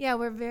cool. Yeah,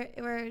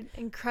 we're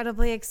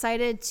incredibly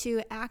excited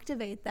to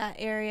activate that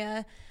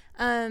area.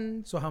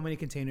 So how many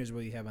containers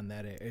will you have on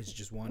that? Is it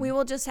just one? We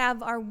will just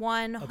have our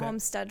one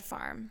homestead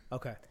farm.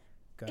 Okay.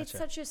 Gotcha. It's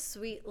such a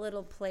sweet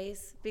little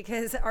place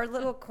because our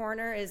little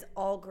corner is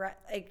all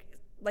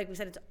like we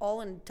said, it's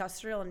all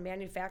industrial and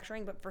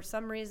manufacturing, but for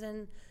some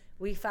reason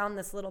we found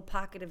this little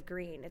pocket of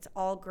green. It's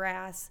all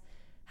grass.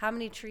 How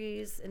many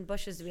trees and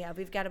bushes do we have?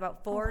 We've got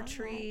about 4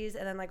 trees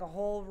and then like a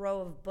whole row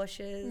of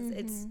bushes.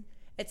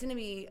 It's going to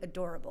be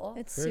adorable.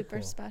 It's Very super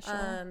cool. special.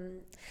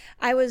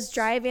 I was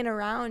driving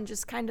around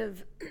just kind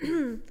of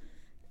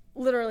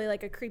literally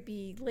like a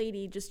creepy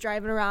lady just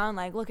driving around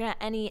like looking at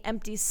any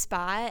empty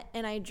spot,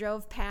 and I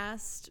drove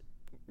past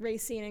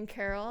Racine and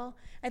Carroll.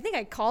 I think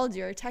I called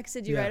you or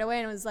texted you right away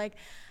and was like,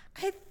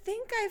 I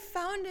think I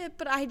found it,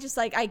 but I just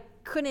like, I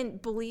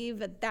couldn't believe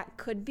that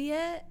could be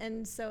it.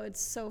 And so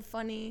it's so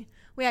funny.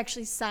 We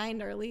actually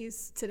signed our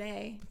lease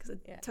today because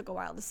it took a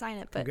while to sign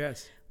it, but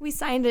Congrats. we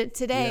signed it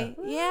today.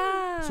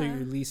 Yeah. So you're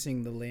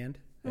leasing the land?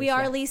 We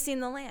are leasing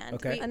the land.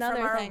 Okay. Another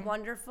from our thing.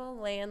 wonderful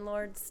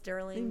landlord,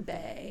 Sterling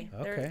Bay.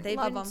 Okay. They've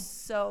Love been 'em.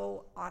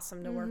 so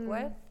awesome to work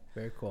with.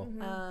 Very cool.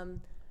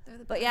 They're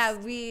the But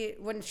best. yeah,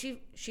 when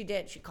she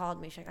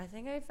called me. She's like, I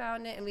think I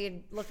found it, and we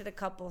had looked at a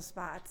couple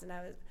spots, and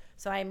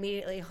I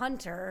immediately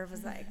Hunter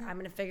was like, I'm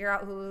gonna figure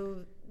out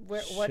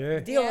what Sure.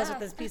 the deal is Yeah. with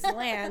this piece of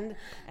land,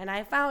 and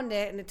I found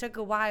it, and it took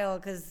a while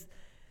because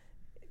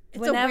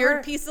It's a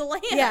weird piece of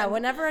land. Yeah,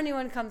 whenever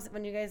anyone comes,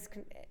 when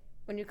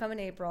you come in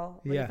April,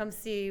 when Yeah. you come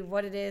see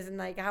what it is and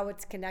like how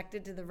it's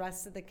connected to the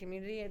rest of the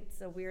community,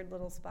 it's a weird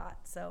little spot.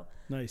 So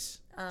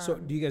Nice. So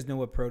do you guys know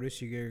what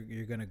produce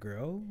you're gonna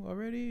grow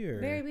already, or?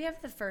 Mary, we have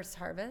the first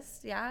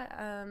harvest.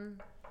 Yeah,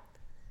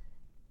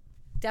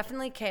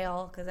 definitely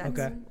kale because that's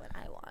Okay. what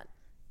I want.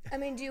 I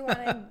mean, do you want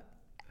to?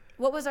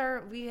 What was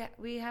our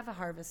we have a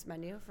harvest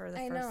menu for the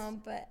I first.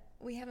 know, but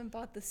we haven't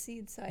bought the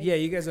seeds, so Yeah,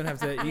 you guys don't have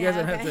to. You guys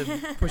don't have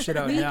to push it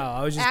out now.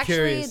 I was just Actually,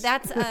 curious.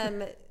 that's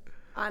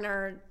on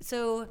our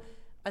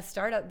a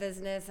startup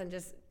business and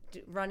just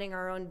running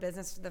our own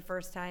business for the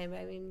first time.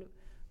 I mean,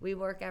 we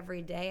work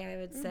every day. I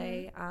would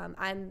say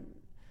I'm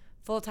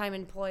full-time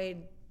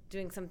employed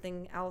doing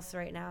something else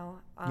right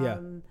now. Yeah.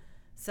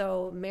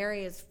 So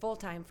Mary is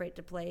full-time Freight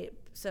to Plate.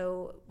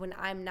 So when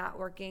I'm not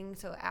working,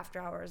 so after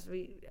hours,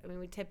 we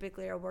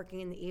typically are working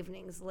in the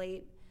evenings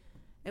late.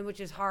 And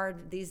which is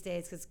hard these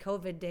days because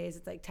COVID days,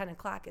 it's like 10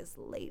 o'clock is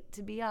late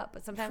to be up.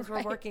 But sometimes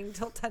we're working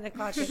till 10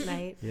 o'clock at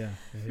night. Yeah.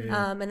 I hear you.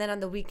 And then on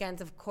the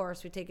weekends, of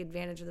course, we take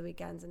advantage of the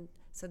weekends. And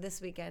so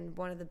this weekend,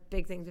 one of the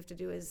big things we have to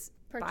do is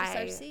Purchase buy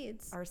our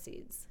seeds. Our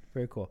seeds.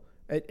 Very cool.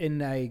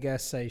 And I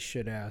guess I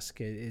should ask: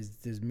 Can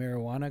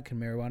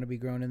marijuana be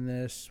grown in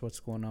this?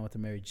 What's going on with the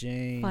Mary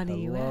Jane?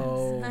 Funny you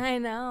Hello? I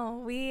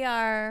know we We're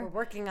are.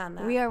 working on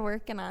that. We are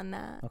working on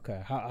that.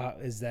 Okay. How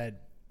is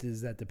that?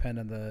 Does that depend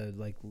on the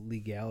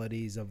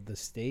legalities of the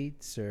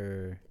states,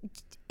 or?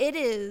 It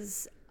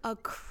is a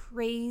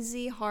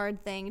crazy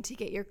hard thing to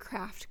get your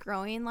craft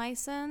growing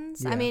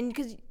license. Yeah. I mean,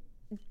 because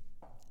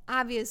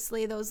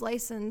obviously those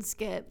licenses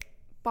get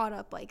bought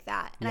up like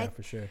that. And Yeah,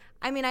 for sure.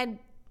 I mean,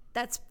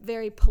 that's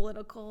very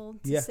political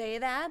to Yeah. say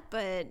that,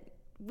 but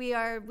we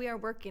are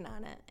working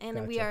on it,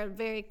 and we Gotcha. are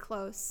very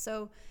close.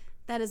 So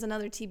that is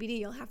another TBD.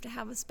 You'll have to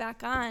have us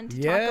back on to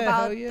Yeah, talk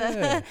about hell yeah,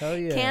 the hell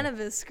yeah.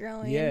 cannabis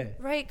growing. Yeah.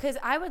 Right, because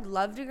I would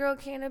love to grow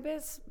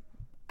cannabis.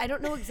 I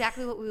don't know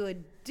exactly what we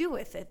would do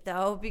with it,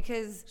 though,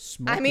 because...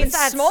 Smoke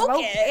besides smoke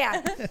it.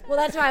 Yeah. Well,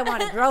 that's why I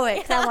want to grow it,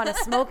 because I want to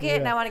smoke it,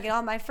 and Yeah. I want to get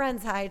all my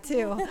friends high,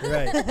 too.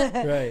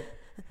 Right.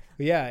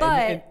 Yeah. But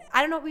and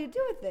I don't know what we would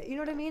do with it. You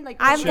know what I mean? Like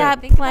I've Sure.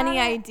 got think plenty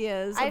about it.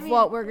 ideas I of mean-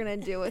 what we're gonna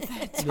do with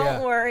it. Don't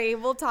Yeah. worry,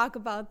 we'll talk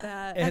about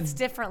that. And- That's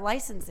different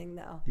licensing,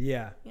 though.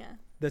 yeah. Yeah.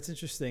 That's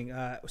interesting.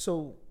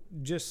 So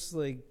just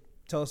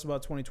tell us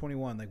about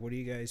 2021. Like, what do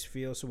you guys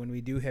feel? So when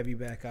we do have you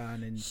back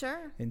on in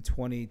Sure. in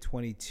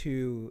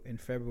 2022 in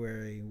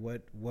February,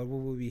 what will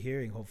we be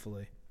hearing?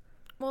 Hopefully.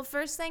 Well,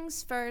 first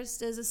things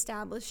first is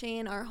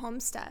establishing our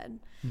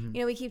homestead. Mm-hmm.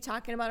 You know, we keep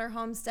talking about our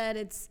homestead.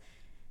 It's,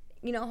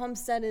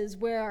 homestead is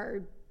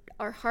where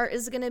our heart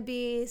is going to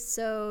be.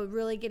 So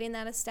really getting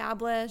that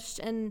established,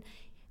 and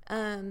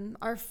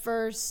our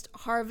first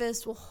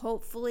harvest will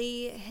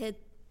hopefully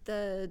hit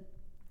the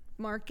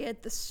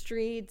market, the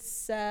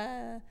streets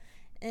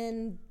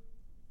in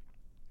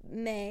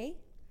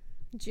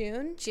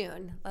June.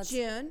 June.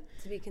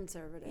 To be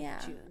conservative. Yeah.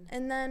 June.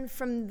 And then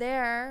from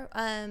there,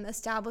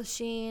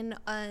 establishing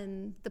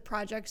the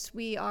projects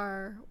we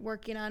are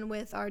working on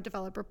with our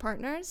developer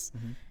partners.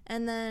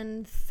 And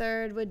then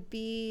third would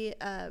be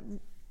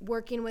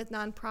working with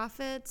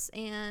nonprofits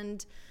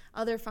and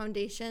other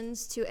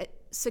foundations to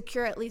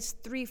secure at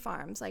least 3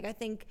 farms. Like, I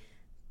think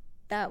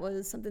that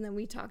was something that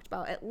we talked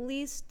about, at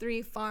least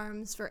 3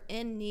 farms for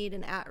in-need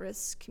and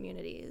at-risk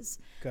communities.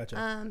 Gotcha.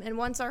 And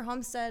once our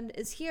homestead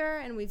is here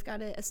and we've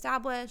got it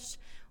established,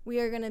 we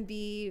are going to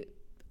be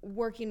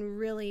working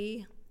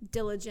really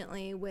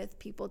diligently with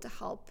people to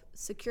help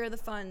secure the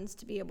funds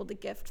to be able to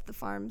gift the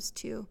farms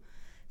to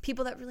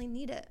people that really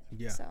need it.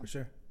 Yeah, So, for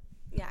sure.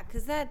 Yeah,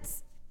 because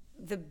that's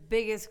the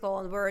biggest goal,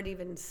 and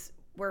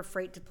where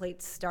Freight to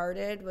Plate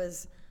started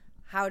was,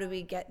 how do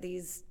we get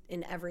these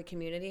in every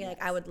community? Yes.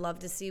 Like, I would love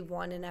to see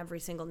one in every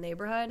single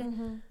neighborhood,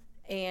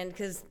 and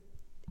because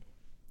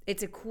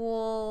it's a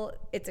cool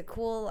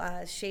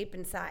shape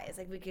and size.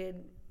 Like, we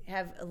could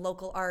have a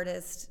local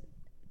artist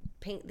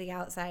paint the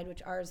outside,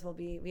 which ours will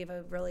be. We have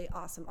a really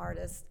awesome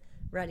artist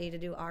ready to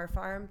do our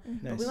farm.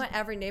 But we Nice. want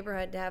every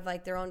neighborhood to have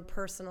like their own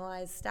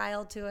personalized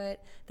style to it.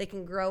 They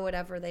can grow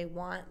whatever they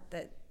want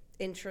that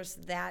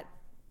interests that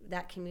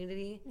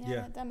community.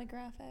 Yeah. that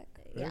demographic.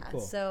 Very Yeah,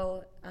 cool.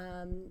 so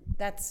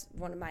that's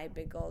one of my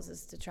big goals,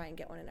 is to try and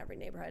get one in every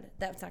neighborhood.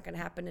 That's not going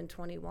to happen in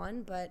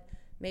 21, but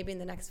maybe in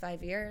the next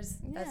 5 years.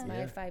 That's my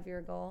Yeah.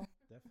 5-year goal.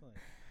 Definitely.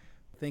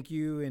 Thank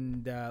you,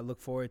 and look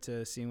forward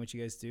to seeing what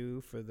you guys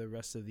do for the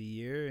rest of the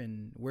year.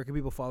 And where can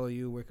people follow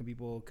you? Where can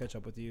people catch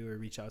up with you or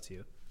reach out to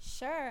you?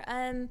 Sure.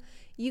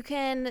 You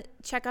can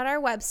check out our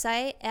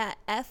website at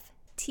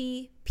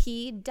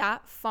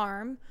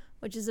ftp.farm,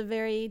 which is a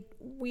very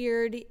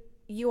weird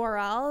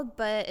URL,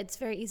 but it's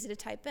very easy to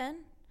type in.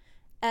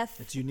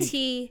 It's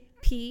unique.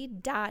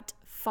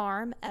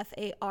 ftp.farm,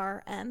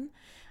 F-A-R-M.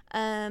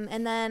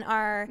 And then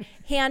our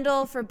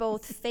handle for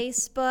both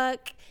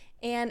Facebook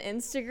and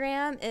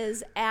Instagram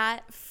is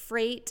at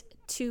Freight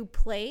to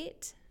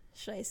Plate.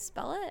 Should I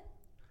spell it?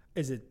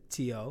 Is it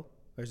T-O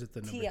or is it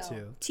the number T-O.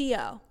 2?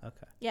 T-O.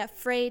 Okay. Yeah,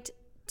 Freight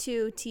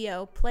to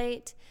T-O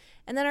Plate.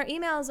 And then our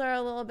emails are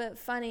a little bit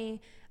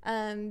funny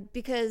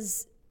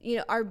because, you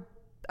know,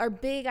 our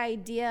big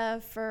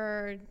idea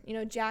for, you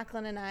know,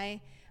 Jacqueline and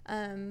I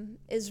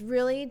is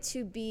really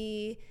to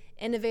be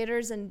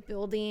innovators in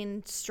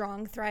building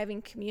strong,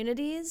 thriving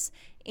communities.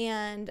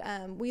 And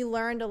we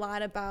learned a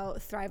lot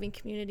about thriving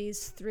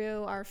communities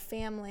through our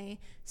family.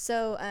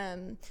 So,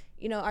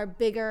 you know, our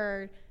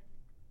bigger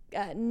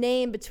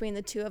name between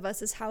the two of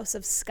us is House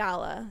of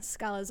Scala.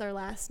 Scala is our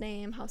last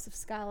name. House of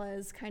Scala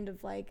is kind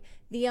of like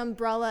the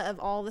umbrella of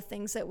all the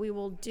things that we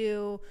will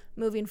do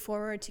moving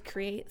forward to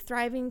create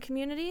thriving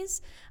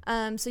communities.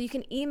 So you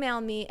can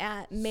email me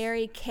at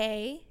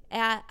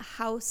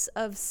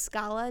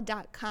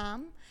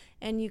maryk@houseofscala.com,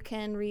 and you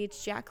can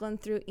reach Jacqueline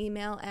through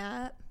email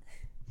at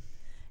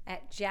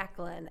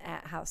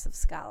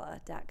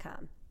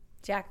Jacqueline@houseofscala.com.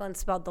 Jacqueline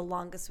spelled the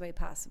longest way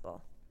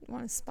possible. You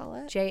want to spell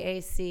it?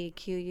 Jacqueline.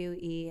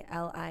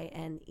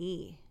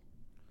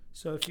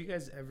 So if you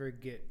guys ever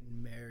get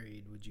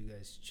married, would you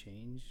guys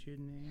change your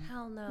name?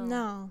 Hell no.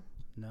 No.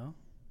 No?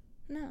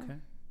 No. Okay.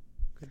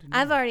 Good to know.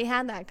 I've already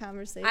had that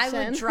conversation. I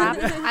would drop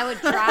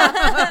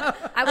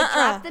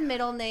the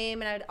middle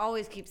name, and I would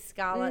always keep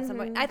Scala at some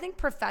point. I think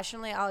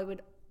professionally, I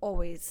would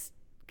always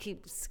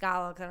keep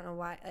Scala. 'Cause I don't know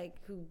why,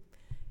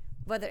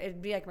 whether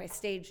it'd be like my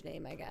stage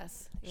name, I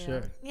guess. you know?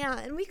 Sure. Yeah,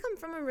 and we come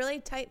from a really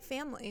tight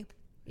family.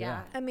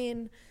 Yeah. I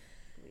mean,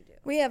 We do.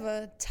 we have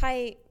a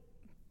tight,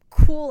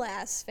 cool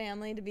ass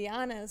family, to be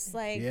honest.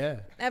 Like,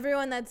 Yeah.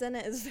 everyone that's in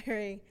it is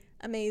very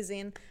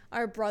amazing.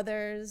 Our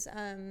brothers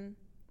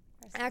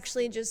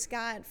actually just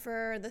got,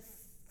 for the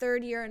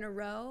third year in a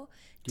row,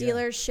 Yeah.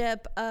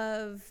 dealership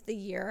of the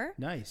year.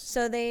 Nice.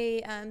 So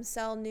they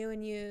sell new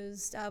and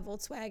used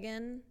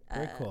Volkswagen.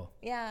 Very cool.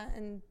 Yeah,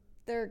 and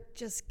they're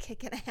just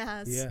kicking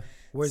ass. Yeah.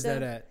 Where's So-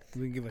 that at?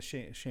 We can give a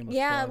shameless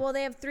Yeah, plug. well,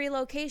 they have 3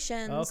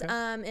 locations. Oh, okay.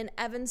 In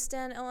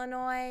Evanston,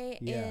 Illinois,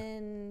 Yeah.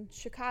 in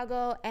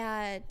Chicago,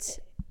 at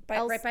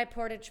Right by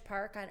Portage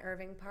Park on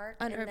Irving Park.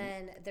 On and Irving.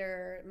 then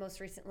their most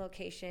recent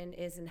location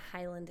is in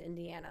Highland,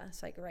 Indiana.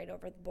 So like right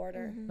over the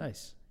border.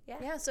 Nice.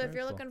 Yeah, so if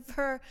Very you're cool. looking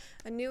for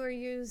a new or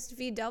used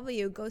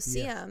VW, go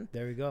see them.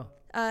 There we go.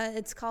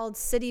 It's called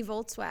City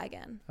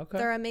Volkswagen. Okay.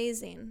 They're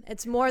amazing.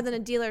 It's more than a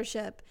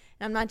dealership.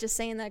 And I'm not just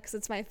saying that because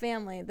it's my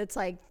family. That's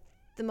like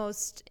the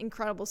most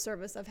incredible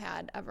service I've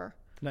had ever.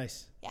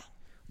 Nice. Yeah.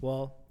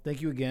 Well,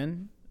 thank you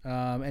again.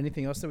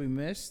 Anything else that we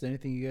missed?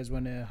 Anything you guys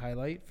want to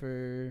highlight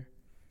for?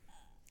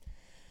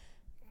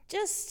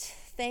 Just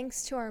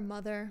thanks to our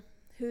mother,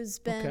 who's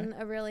been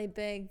a really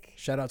big...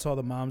 Shout out to all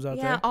the moms out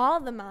Yeah, there. all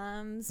the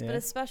moms, Yeah. but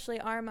especially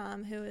our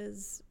mom, who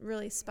is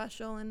really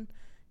special and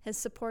has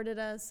supported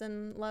us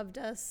and loved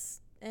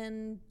us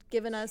and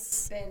given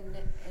us... Been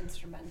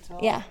instrumental.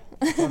 Yeah.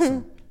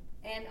 Awesome.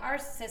 And our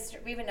sister,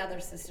 we have another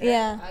sister.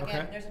 Yeah.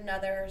 Again, Okay. there's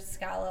another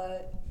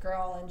Scala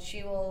girl, and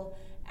she will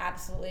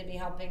absolutely be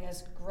helping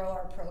us grow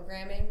our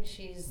programming.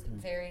 She's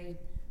very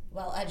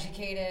well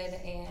educated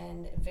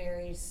and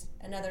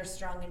another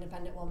strong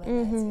independent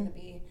woman that's going to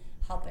be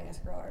helping us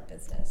grow our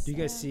business. Do you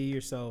guys see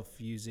yourself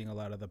using a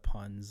lot of the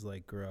puns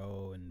like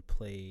grow and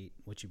plate,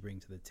 what you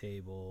bring to the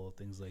table,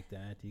 things like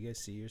that? Do you guys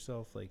see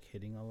yourself like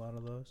hitting a lot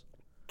of those?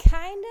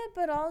 Kind of,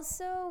 but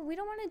also we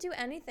don't want to do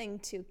anything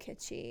too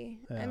kitschy.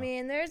 Yeah. I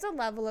mean, there's a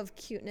level of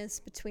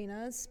cuteness between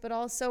us, but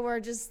also we're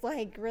just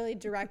like really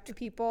direct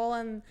people,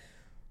 and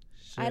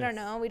I don't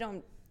know, we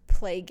don't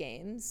play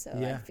games, so I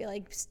Yeah. feel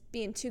like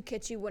being too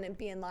kitschy wouldn't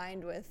be in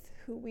line with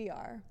who we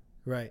are.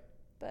 Right.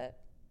 But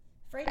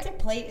Freight to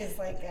Plate is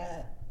like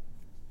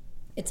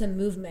it's a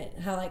movement.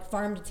 How like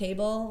farm to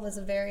table was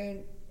a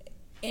very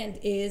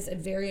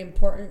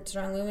important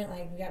strong movement.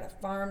 Like we got a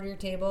farm to your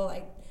table,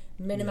 like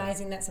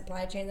minimizing that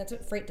supply chain. That's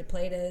what Freight to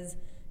Plate is.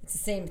 It's the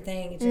same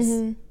thing. It's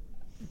just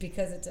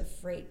because it's a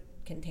freight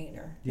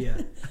container.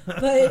 Yeah.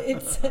 But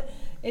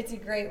it's a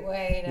great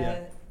way to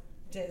Yeah.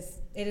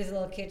 it is a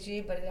little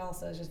kitschy, but it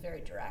also is just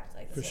very direct.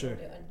 Like that's For what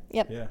sure. we're doing.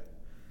 yep. Yeah.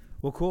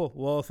 Well, cool.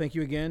 Well, thank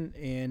you again,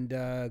 and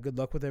good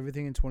luck with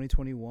everything in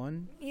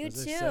 2021. You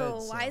as I too, said, so-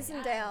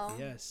 Wisendale.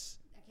 Yes.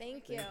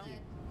 Thank you.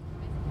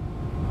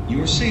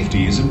 Your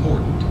safety is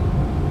important.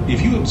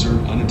 If you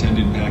observe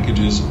unattended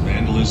packages,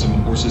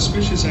 vandalism, or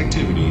suspicious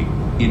activity,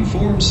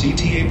 inform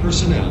CTA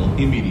personnel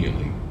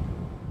immediately.